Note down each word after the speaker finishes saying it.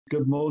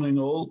Good morning,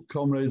 all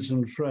comrades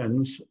and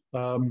friends.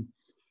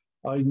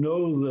 I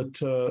know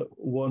that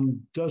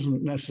one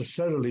doesn't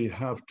necessarily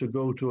have to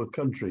go to a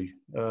country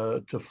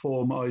to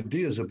form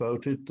ideas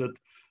about it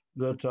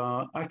that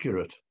are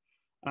accurate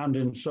and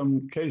in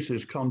some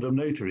cases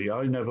condemnatory.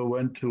 I never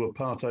went to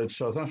apartheid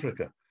South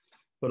Africa,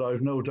 but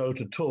I've no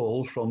doubt at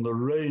all from the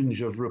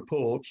range of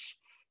reports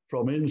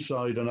from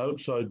inside and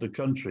outside the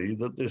country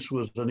that this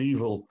was an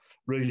evil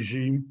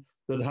regime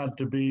that had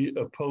to be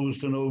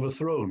opposed and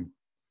overthrown.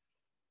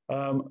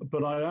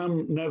 But I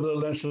am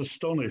nevertheless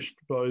astonished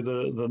by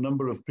the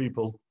number of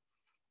people,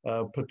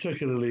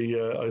 particularly,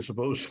 I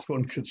suppose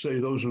one could say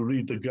those who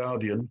read The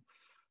Guardian,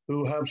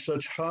 who have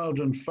such hard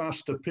and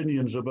fast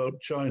opinions about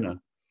China,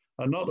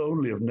 and not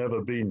only have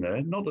never been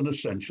there, not an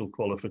essential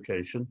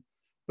qualification,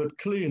 but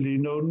clearly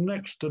know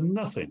next to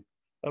nothing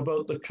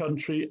about the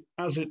country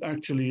as it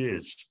actually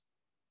is.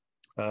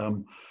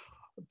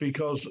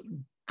 Because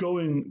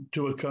going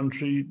to a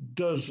country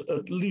does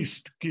at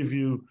least give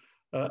you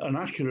an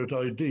accurate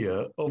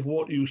idea of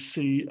what you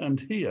see and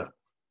hear,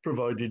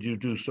 provided you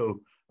do so,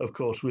 of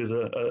course, with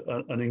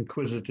an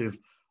inquisitive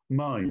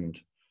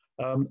mind.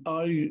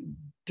 I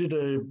did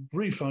a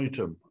brief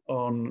item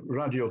on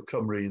Radio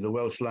Cymru, the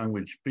Welsh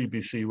language,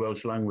 BBC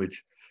Welsh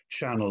language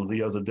channel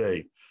the other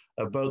day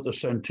about the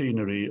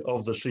centenary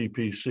of the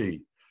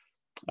CPC.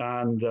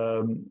 And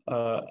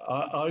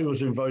I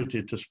was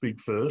invited to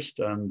speak first,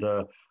 and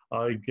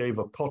I gave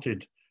a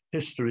potted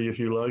history, if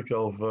you like,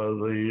 of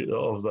the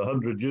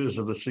 100 years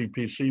of the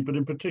CPC, but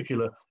in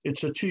particular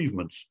its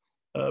achievements.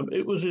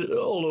 It was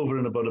all over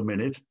in about a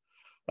minute,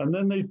 and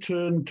then they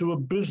turned to a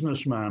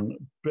businessman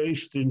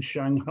based in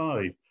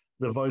Shanghai,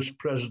 the vice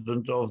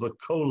president of the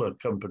Cola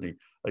Company,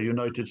 a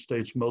United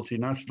States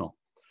multinational,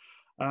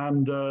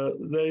 and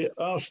they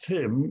asked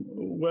him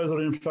whether,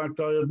 in fact,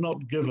 I had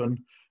not given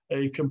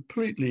a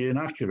completely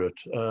inaccurate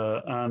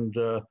and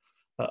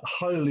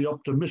highly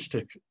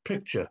optimistic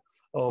picture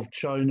of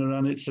China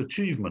and its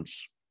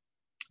achievements.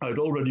 I'd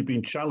already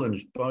been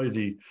challenged by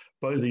the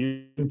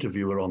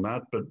interviewer on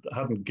that, but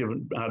hadn't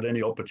had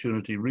any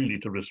opportunity really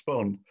to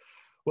respond.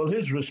 Well,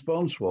 his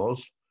response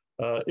was,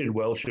 in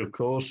Welsh, of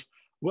course,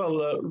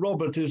 well,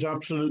 Robert is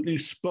absolutely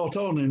spot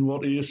on in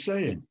what he is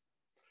saying.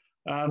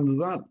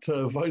 And that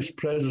vice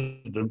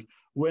president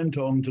went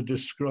on to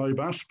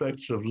describe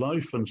aspects of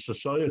life and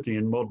society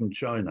in modern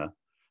China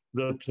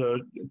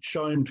that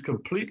chimed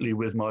completely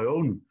with my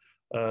own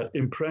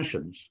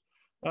impressions,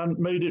 and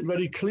made it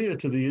very clear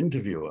to the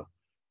interviewer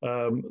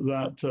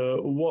that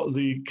what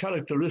the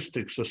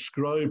characteristics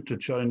ascribed to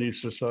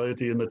Chinese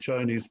society and the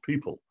Chinese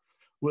people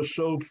were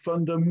so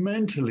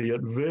fundamentally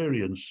at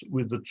variance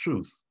with the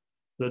truth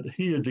that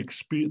he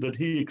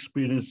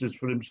experienced this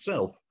for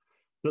himself,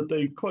 that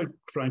they, quite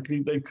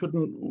frankly, they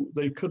couldn't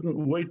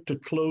wait to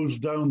close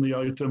down the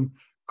item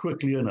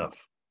quickly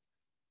enough.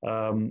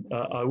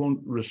 I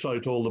won't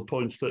recite all the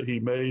points that he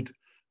made,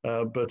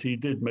 but he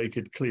did make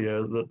it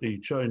clear that the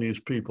Chinese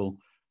people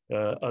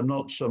are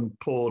not some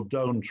poor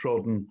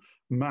downtrodden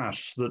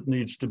mass that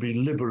needs to be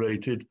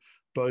liberated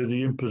by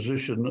the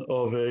imposition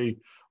of a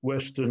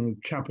Western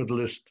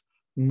capitalist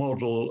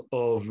model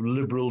of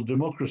liberal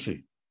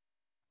democracy.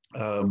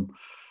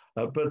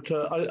 But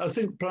I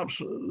think perhaps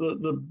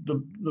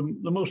the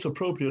most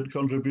appropriate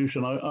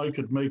contribution I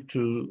could make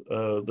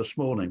to this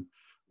morning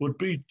would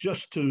be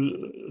just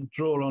to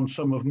draw on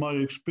some of my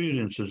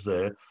experiences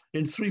there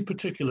in three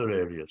particular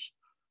areas.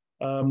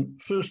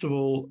 First of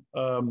all,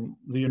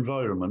 the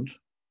environment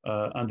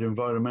and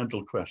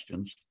environmental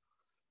questions.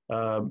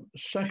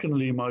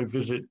 Secondly, my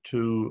visit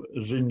to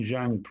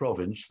Xinjiang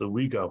province, the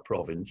Uyghur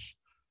province.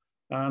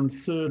 And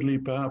thirdly,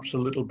 perhaps a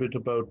little bit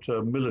about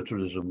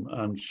militarism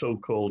and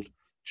so-called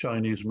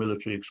Chinese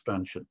military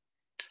expansion.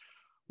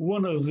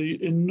 One of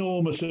the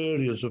enormous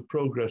areas of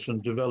progress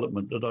and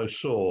development that I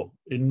saw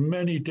in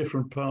many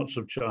different parts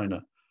of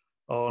China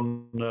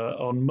on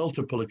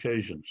multiple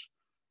occasions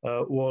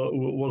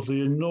were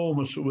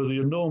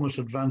the enormous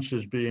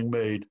advances being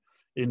made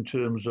in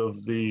terms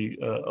of the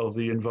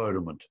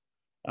environment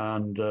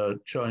and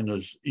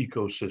China's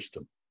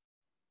ecosystem.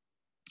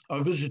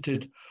 I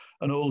visited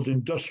an old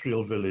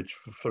industrial village,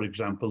 for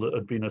example, that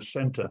had been a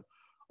center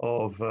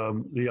of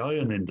the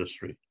iron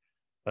industry.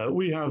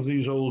 We have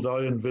these old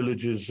iron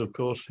villages, of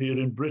course, here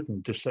in Britain,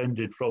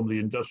 descended from the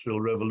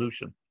Industrial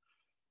Revolution.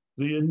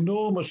 The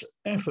enormous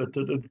effort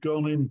that had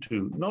gone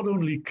into not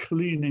only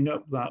cleaning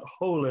up that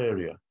whole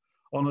area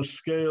on a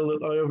scale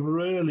that I have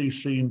rarely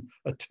seen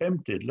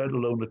attempted, let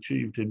alone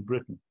achieved in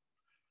Britain,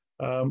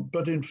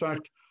 but in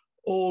fact,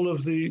 all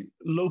of the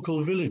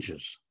local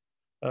villages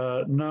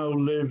now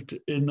lived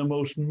in the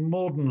most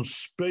modern,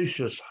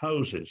 spacious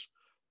houses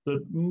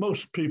that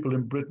most people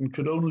in Britain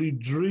could only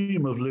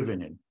dream of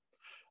living in.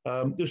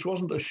 This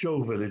wasn't a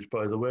show village,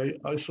 by the way.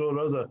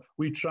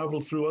 We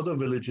traveled through other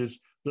villages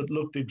that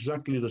looked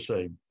exactly the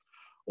same,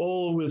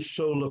 all with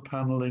solar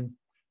paneling,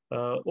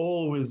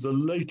 all with the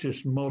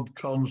latest mod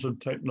cons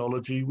and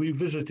technology. We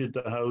visited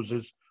the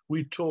houses,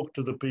 we talked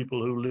to the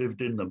people who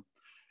lived in them.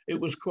 It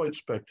was quite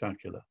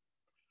spectacular.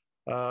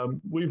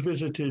 We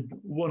visited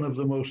one of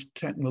the most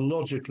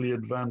technologically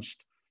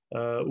advanced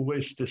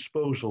waste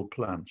disposal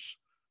plants.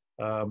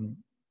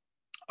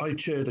 I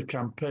chaired a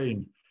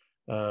campaign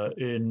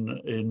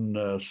in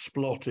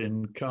Splot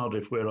in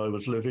Cardiff, where I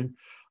was living.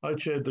 I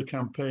chaired the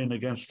campaign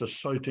against the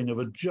siting of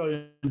a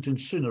giant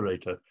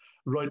incinerator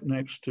right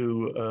next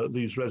to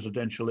these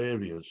residential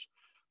areas.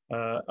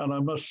 And I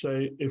must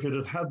say, if it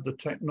had had the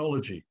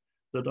technology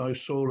that I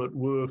saw at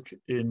work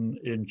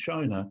in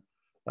China,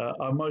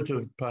 I might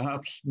have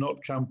perhaps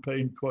not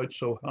campaigned quite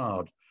so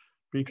hard,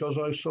 because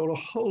I saw a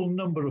whole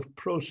number of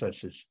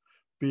processes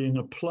being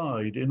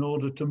applied in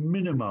order to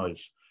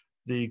minimize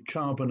the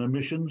carbon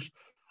emissions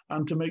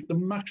and to make the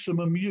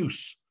maximum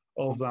use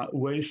of that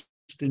waste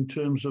in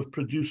terms of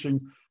producing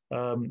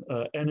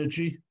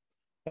energy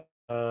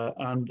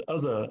and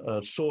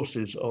other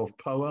sources of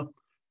power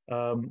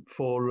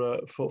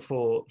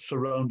for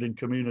surrounding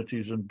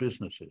communities and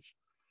businesses.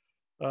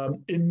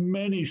 In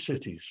many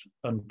cities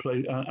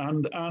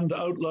and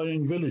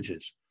outlying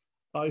villages,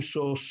 I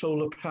saw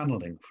solar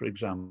paneling, for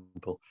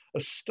example, a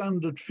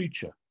standard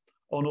feature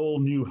on all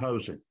new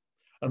housing.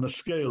 And the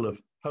scale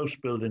of house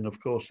building, of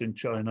course, in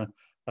China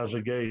has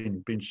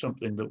again been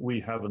something that we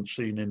haven't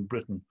seen in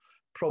Britain,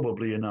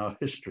 probably in our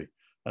history,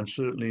 and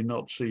certainly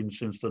not seen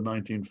since the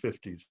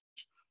 1950s,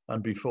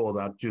 and before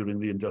that during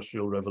the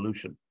Industrial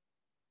Revolution.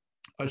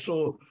 I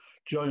saw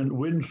giant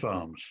wind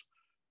farms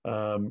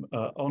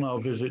on our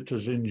visit to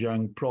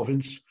Xinjiang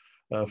province,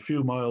 a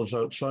few miles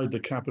outside the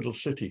capital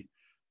city.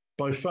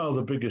 By far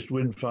the biggest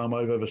wind farm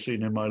I've ever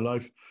seen in my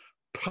life,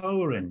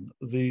 powering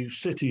the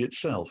city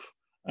itself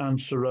and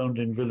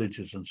surrounding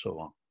villages and so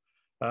on.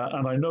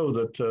 And I know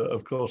that,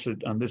 of course,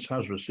 and this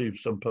has received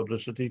some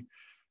publicity,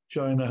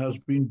 China has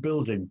been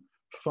building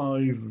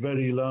 5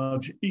 very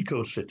large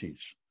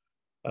eco-cities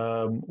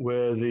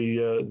where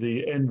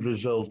the end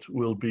result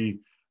will be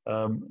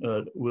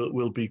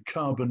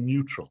carbon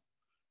neutral.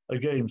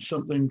 Again,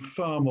 something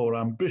far more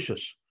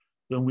ambitious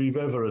than we've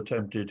ever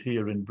attempted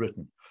here in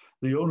Britain.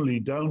 The only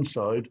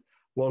downside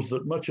was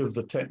that much of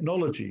the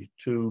technology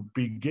to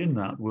begin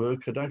that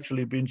work had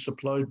actually been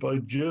supplied by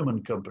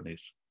German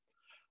companies.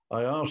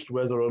 I asked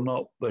whether or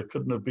not there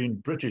couldn't have been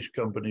British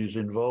companies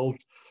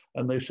involved,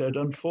 and they said,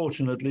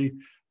 unfortunately,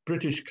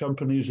 British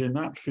companies in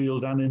that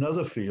field and in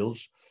other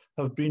fields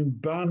have been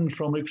banned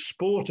from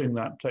exporting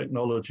that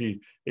technology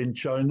in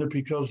China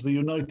because the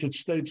United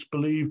States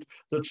believed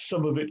that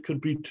some of it could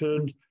be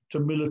turned to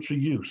military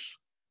use.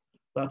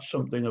 That's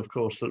something, of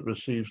course, that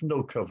receives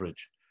no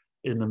coverage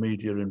in the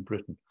media in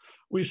Britain.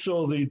 We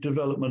saw the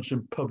developments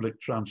in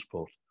public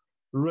transport,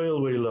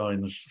 railway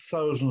lines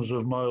thousands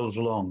of miles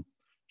long,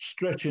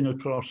 stretching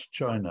across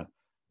China,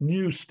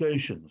 new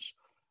stations,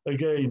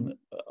 again,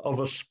 of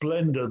a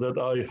splendor that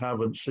I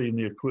haven't seen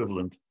the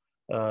equivalent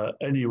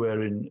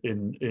anywhere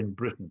in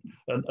Britain,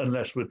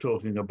 unless we're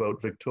talking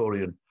about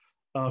Victorian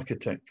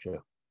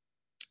architecture.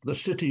 The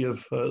city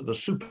of, the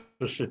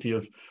super city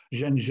of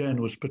Xinjiang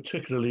was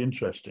particularly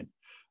interesting,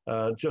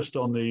 just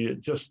on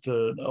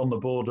the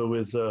border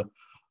with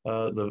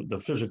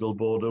the physical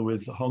border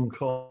with Hong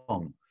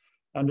Kong.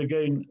 And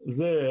again,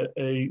 there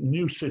a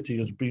new city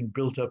has been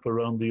built up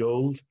around the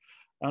old.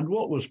 And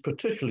what was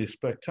particularly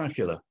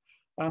spectacular,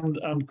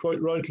 and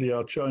quite rightly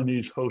our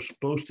Chinese host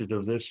boasted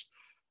of this,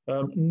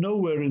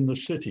 nowhere in the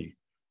city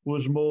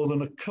was more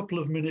than a couple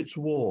of minutes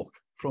walk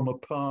from a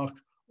park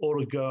or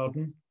a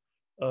garden,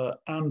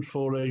 and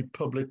for a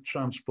public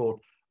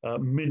transport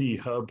mini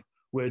hub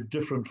where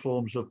different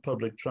forms of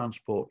public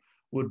transport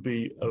would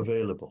be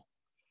available.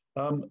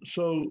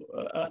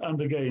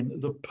 And again,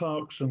 the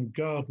parks and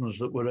gardens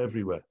that were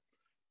everywhere,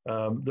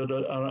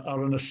 that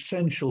are an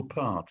essential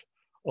part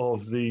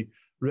of the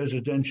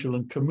residential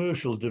and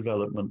commercial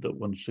development that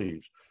one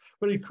sees.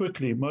 Very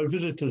quickly, my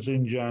visit to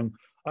Xinjiang,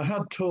 I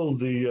had told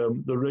the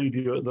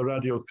Radio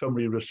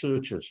Cymru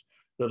researchers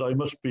that I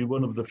must be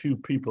one of the few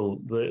people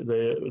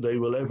they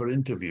will ever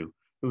interview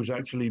who's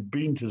actually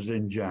been to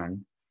Xinjiang,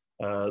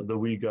 the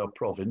Uyghur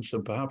province,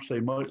 and perhaps they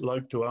might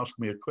like to ask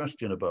me a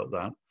question about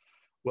that.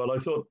 Well, I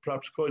thought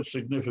perhaps quite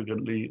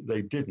significantly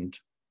they didn't.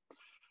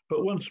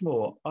 But once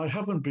more, I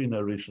haven't been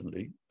there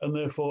recently, and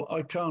therefore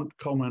I can't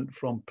comment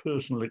from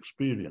personal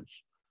experience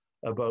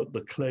about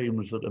the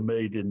claims that are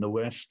made in the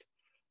West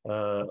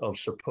of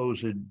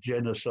supposed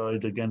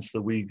genocide against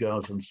the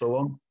Uyghurs and so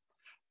on.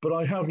 But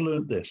I have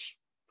learned this.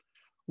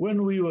 When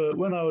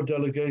our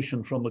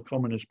delegation from the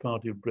Communist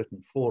Party of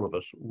Britain, 4 of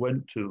us,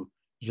 went to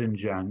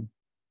Xinjiang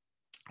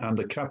and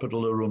the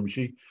capital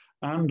Urumqi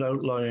and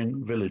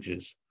outlying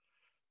villages,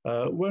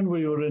 when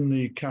we were in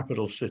the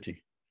capital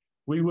city,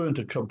 we weren't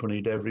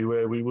accompanied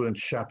everywhere, we weren't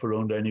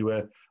chaperoned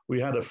anywhere.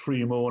 We had a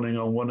free morning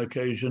on one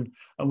occasion,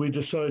 and we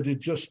decided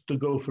just to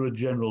go for a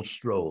general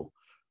stroll.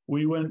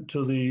 We went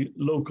to the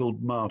local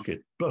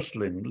market,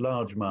 bustling,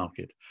 large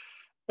market.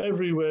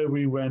 Everywhere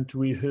we went,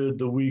 we heard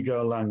the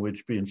Uyghur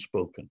language being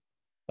spoken.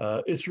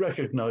 It's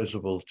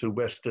recognizable to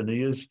Western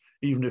ears,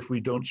 even if we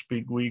don't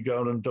speak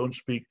Uyghur and don't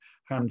speak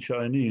Han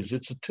Chinese.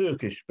 It's a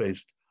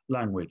Turkish-based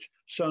language,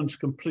 sounds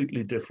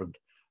completely different.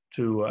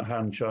 to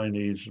Han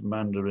Chinese,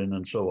 Mandarin,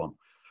 and so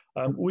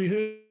on. We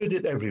heard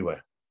it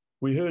everywhere.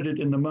 We heard it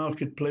in the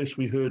marketplace,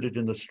 we heard it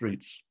in the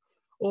streets.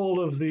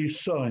 All of the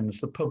signs,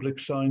 the public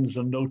signs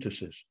and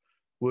notices,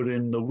 were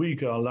in the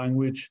Uyghur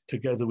language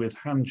together with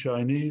Han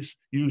Chinese,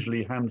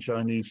 usually Han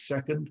Chinese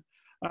second,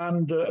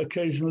 and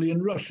occasionally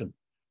in Russian,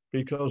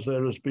 because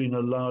there has been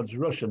a large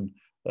Russian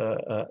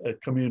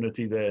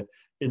community there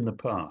in the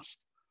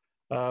past.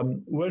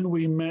 When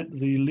we met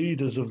the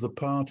leaders of the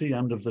party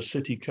and of the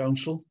city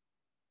council,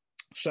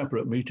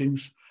 separate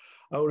meetings,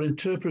 our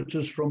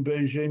interpreters from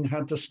Beijing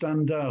had to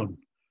stand down.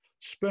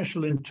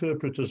 Special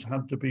interpreters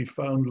had to be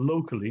found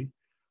locally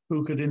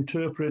who could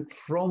interpret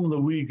from the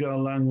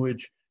Uyghur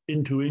language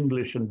into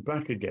English and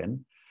back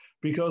again,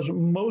 because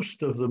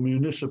most of the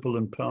municipal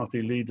and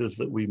party leaders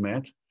that we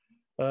met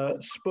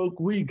spoke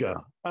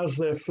Uyghur as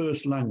their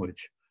first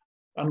language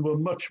and were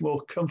much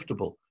more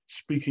comfortable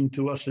speaking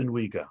to us in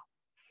Uyghur.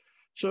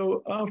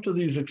 So after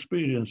these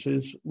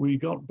experiences, we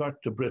got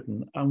back to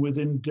Britain, and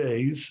within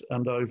days,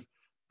 and I've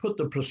put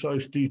the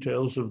precise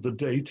details of the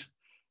date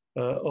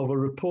of a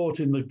report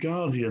in The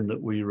Guardian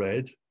that we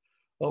read,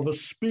 of a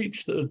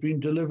speech that had been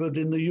delivered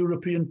in the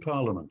European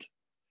Parliament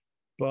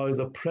by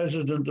the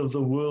president of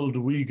the World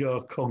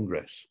Uyghur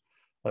Congress,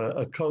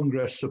 a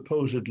congress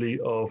supposedly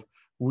of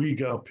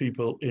Uyghur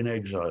people in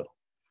exile.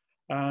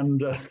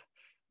 And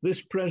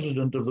this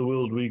president of the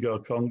World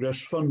Uyghur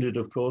Congress, funded,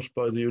 of course,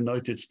 by the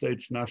United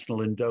States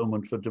National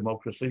Endowment for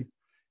Democracy,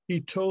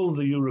 he told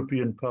the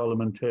European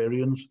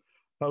parliamentarians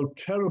how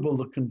terrible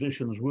the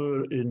conditions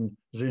were in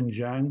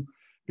Xinjiang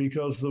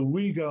because the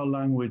Uyghur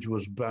language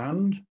was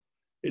banned.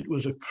 It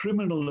was a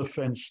criminal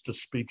offense to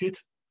speak it.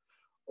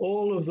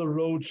 All of the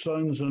road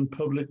signs and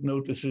public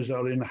notices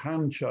are in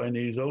Han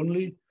Chinese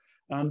only,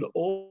 and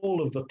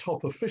all of the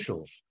top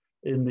officials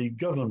in the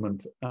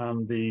government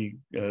and the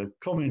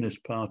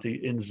Communist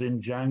Party in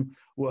Xinjiang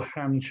were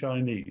Han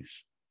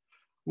Chinese.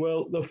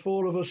 Well, the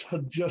four of us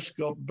had just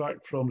got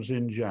back from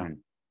Xinjiang.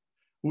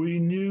 We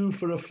knew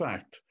for a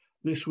fact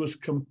this was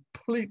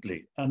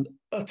completely and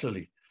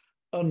utterly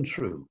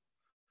untrue.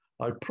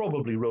 I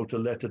probably wrote a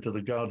letter to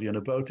The Guardian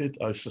about it.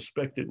 I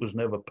suspect it was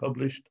never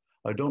published.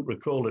 I don't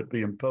recall it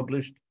being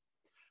published.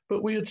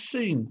 But we had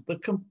seen the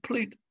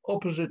complete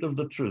opposite of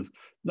the truth.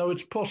 Now,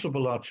 it's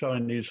possible our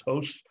Chinese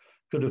hosts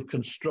could have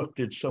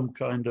constructed some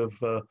kind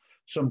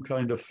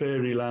of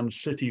fairyland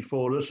city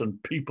for us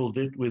and peopled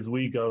it with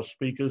Uyghur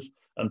speakers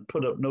and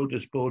put up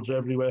notice boards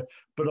everywhere,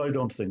 but I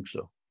don't think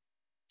so.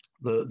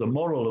 The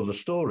moral of the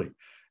story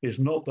is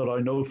not that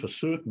I know for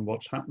certain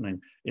what's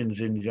happening in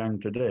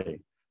Xinjiang today.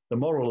 The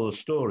moral of the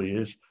story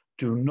is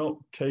do not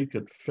take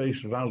at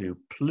face value,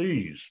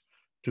 please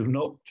do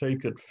not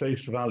take at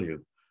face value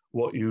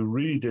what you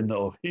read in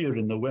or hear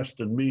in the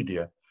Western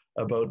media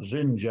about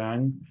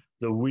Xinjiang,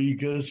 the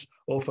Uyghurs,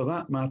 or for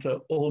that matter,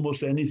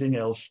 almost anything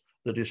else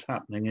that is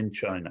happening in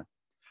China.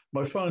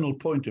 My final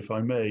point, if I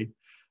may,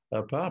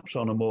 perhaps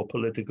on a more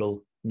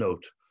political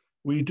note,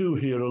 we do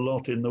hear a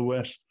lot in the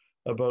West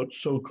about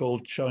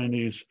so-called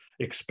Chinese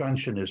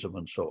expansionism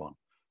and so on.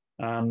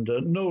 And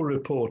no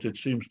report, it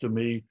seems to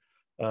me,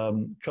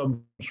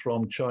 comes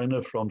from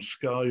China, from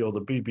Sky or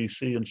the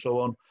BBC and so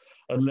on,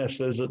 unless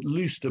there's at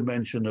least a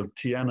mention of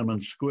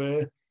Tiananmen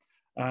Square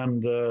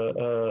and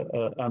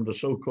the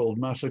so-called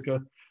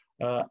massacre,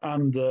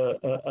 and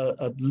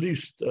at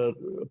least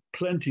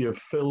plenty of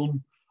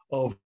film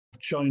of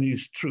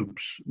Chinese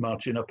troops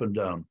marching up and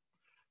down.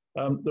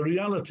 The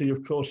reality,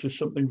 of course, is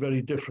something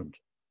very different.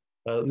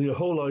 The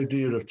whole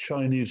idea of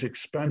Chinese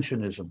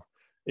expansionism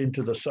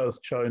into the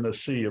South China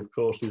Sea, of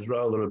course, is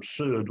rather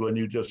absurd when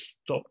you just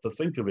stop to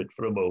think of it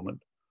for a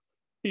moment.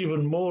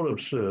 Even more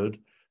absurd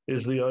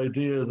is the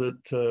idea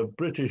that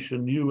British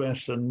and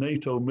US and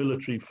NATO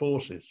military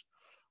forces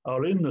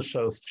are in the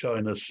South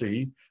China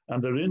Sea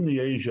and are in the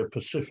Asia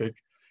Pacific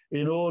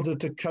in order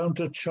to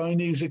counter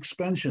Chinese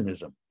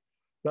expansionism.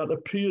 That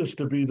appears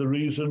to be the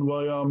reason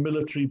why our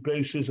military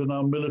bases and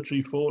our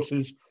military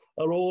forces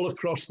are all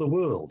across the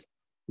world,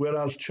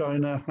 whereas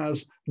China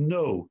has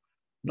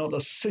not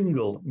a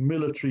single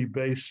military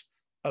base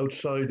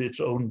outside its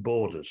own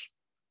borders.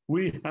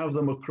 We have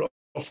them across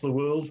the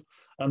world,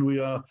 and we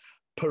are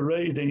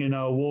parading in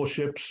our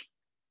warships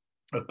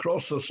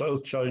across the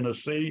South China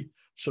Sea,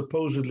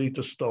 supposedly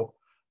to stop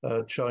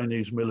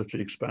Chinese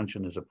military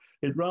expansionism.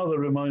 It rather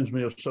reminds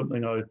me of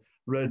something I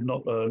read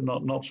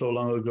not so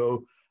long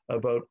ago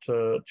about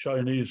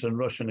Chinese and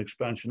Russian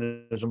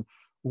expansionism.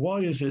 Why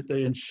is it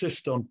they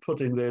insist on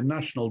putting their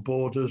national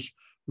borders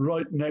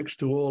right next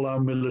to all our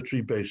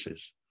military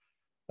bases?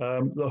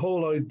 The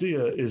whole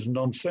idea is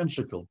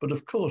nonsensical, but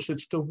of course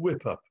it's to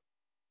whip up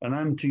an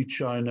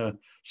anti-China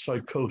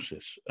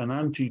psychosis, an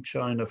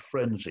anti-China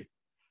frenzy.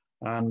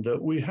 And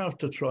we have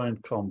to try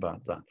and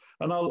combat that.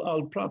 And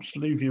I'll perhaps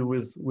leave you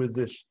with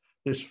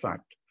this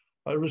fact.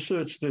 I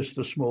researched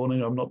this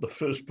morning. I'm not the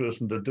first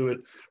person to do it,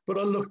 but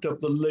I looked up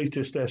the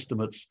latest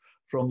estimates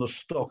from the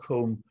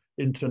Stockholm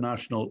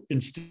International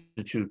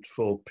Institute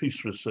for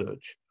Peace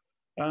Research.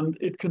 And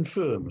it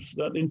confirms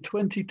that in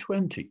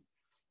 2020,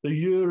 the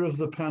year of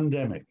the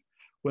pandemic,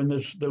 when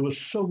there was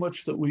so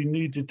much that we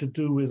needed to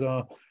do with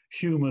our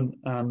human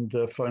and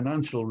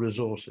financial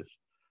resources.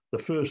 The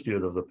first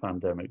year of the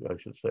pandemic, I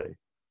should say.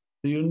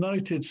 The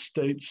United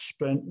States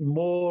spent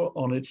more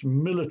on its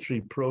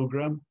military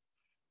program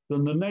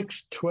than the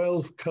next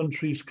 12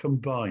 countries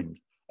combined,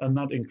 and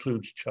that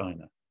includes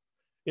China.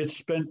 It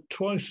spent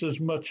twice as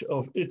much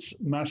of its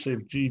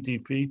massive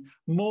GDP,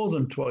 more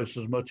than twice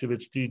as much of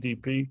its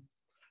GDP,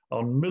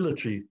 on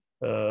military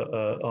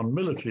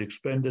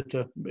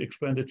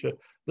expenditure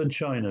than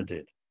China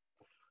did.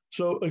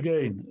 So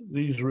again,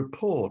 these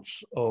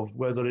reports of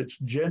whether it's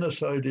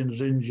genocide in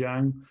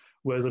Xinjiang,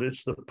 whether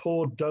it's the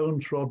poor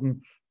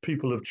downtrodden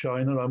people of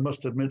China, I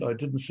must admit I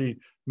didn't see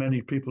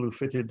many people who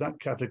fitted that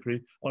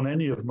category on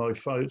any of my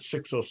 5,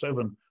 6 or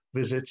 7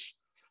 visits,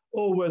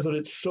 or whether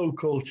it's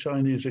so-called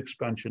Chinese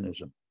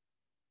expansionism.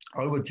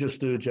 I would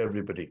just urge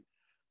everybody,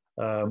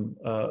 read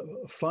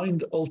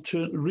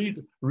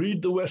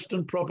the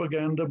Western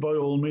propaganda by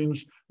all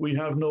means. We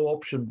have no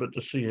option but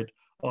to see it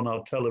on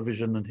our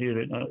television and hear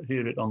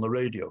it on the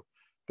radio.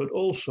 But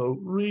also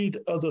read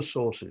other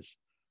sources.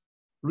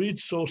 Read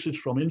sources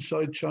from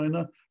inside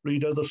China,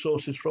 read other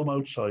sources from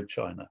outside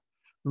China.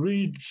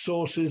 Read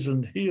sources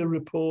and hear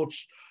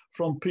reports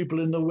from people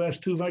in the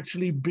West who've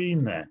actually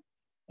been there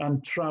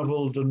and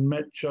traveled and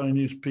met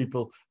Chinese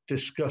people,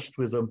 discussed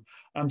with them,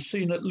 and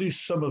seen at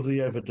least some of the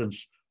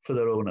evidence for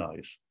their own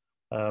eyes.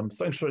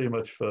 Thanks very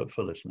much for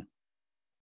listening.